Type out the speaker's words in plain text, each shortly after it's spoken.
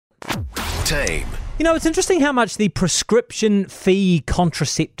Tame. You know, it's interesting how much the prescription fee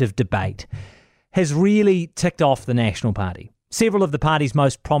contraceptive debate has really ticked off the National Party. Several of the party's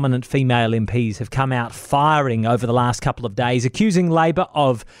most prominent female MPs have come out firing over the last couple of days, accusing Labour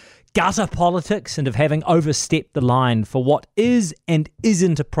of gutter politics and of having overstepped the line for what is and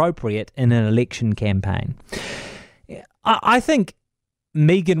isn't appropriate in an election campaign. I think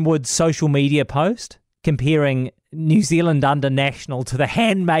Megan Wood's social media post comparing New Zealand under national to The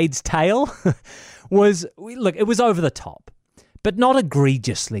Handmaid's Tale was over the top, but not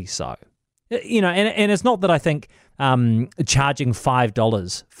egregiously so. You know, and it's not that I think charging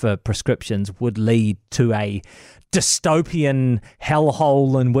 $5 for prescriptions would lead to a dystopian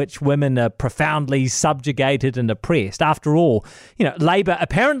hellhole in which women are profoundly subjugated and oppressed. After all, you know, Labour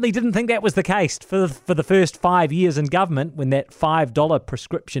apparently didn't think that was the case for the first 5 years in government when that $5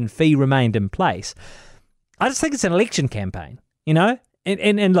 prescription fee remained in place. I just think it's an election campaign, you know?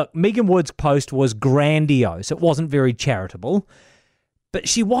 And look, Megan Wood's post was grandiose. It wasn't very charitable, but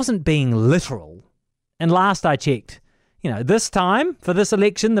she wasn't being literal. And last I checked, you know, this time, for this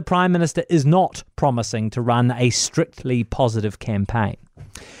election, the Prime Minister is not promising to run a strictly positive campaign.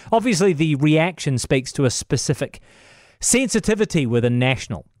 Obviously, the reaction speaks to a specific sensitivity within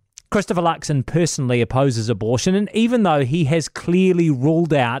National. Christopher Luxon personally opposes abortion, and even though he has clearly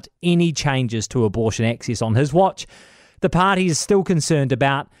ruled out any changes to abortion access on his watch, the party is still concerned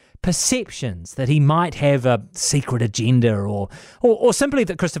about perceptions that he might have a secret agenda or simply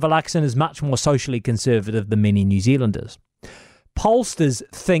that Christopher Luxon is much more socially conservative than many New Zealanders. Pollsters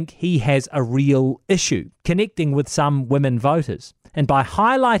think he has a real issue connecting with some women voters. And by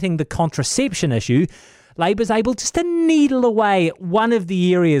highlighting the contraception issue, Labour's able just to needle away at one of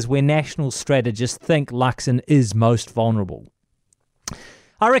the areas where national strategists think Luxon is most vulnerable.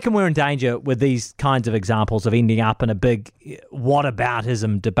 I reckon we're in danger with these kinds of examples of ending up in a big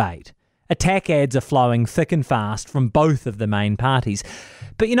whataboutism debate. Attack ads are flowing thick and fast from both of the main parties.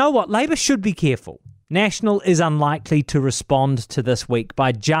 But you know what? Labour should be careful. National is unlikely to respond to this week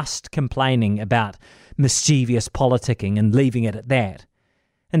by just complaining about mischievous politicking and leaving it at that.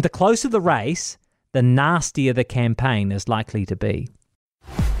 And the closer the race, the nastier the campaign is likely to be.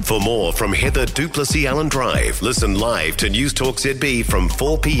 For more from Heather Duplessis Allen Drive, listen live to News Talk ZB from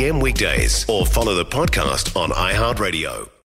 4 p.m. weekdays or follow the podcast on iHeartRadio.